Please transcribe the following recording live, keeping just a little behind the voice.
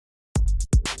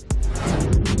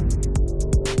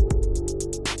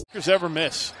Ever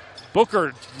miss.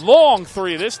 Booker, long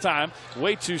three this time,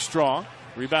 way too strong.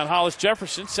 Rebound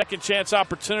Hollis-Jefferson, second chance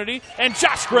opportunity, and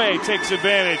Josh Gray takes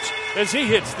advantage as he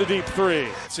hits the deep three.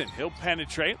 He'll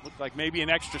penetrate, looked like maybe an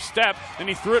extra step, then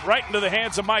he threw it right into the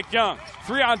hands of Mike Young.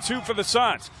 3-on-2 for the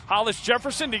Suns.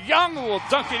 Hollis-Jefferson to Young, who will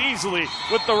dunk it easily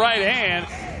with the right hand.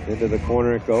 Into the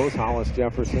corner it goes.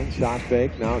 Hollis-Jefferson, shot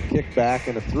fake, now a kick back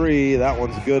and a three. That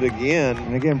one's good again.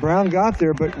 And again, Brown got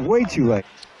there, but way too late.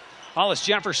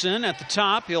 Hollis-Jefferson at the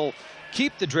top. He'll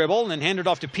keep the dribble and then hand it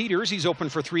off to Peters. He's open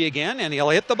for three again, and he'll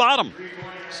hit the bottom.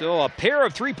 So a pair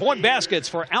of three-point baskets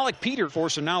for Alec Peters.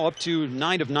 Force are now up to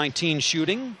 9 of 19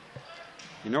 shooting.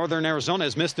 Northern Arizona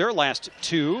has missed their last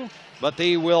two, but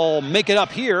they will make it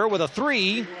up here with a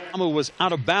three. Amu was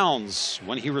out of bounds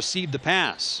when he received the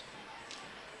pass.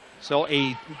 So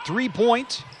a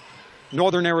three-point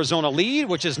Northern Arizona lead,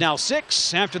 which is now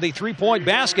 6 after the three-point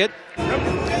basket.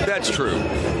 That's true.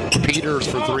 Peters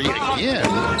for three again.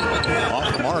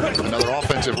 Off the mark. Another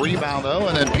offensive rebound, though,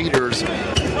 and then Peters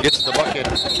gets the bucket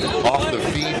off the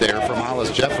feed there from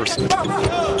Hollis-Jefferson.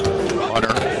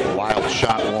 Hunter, wild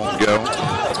shot won't go.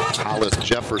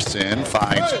 Hollis-Jefferson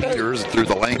finds Peters through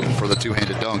the lane for the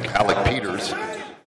two-handed dunk. Alec Peters.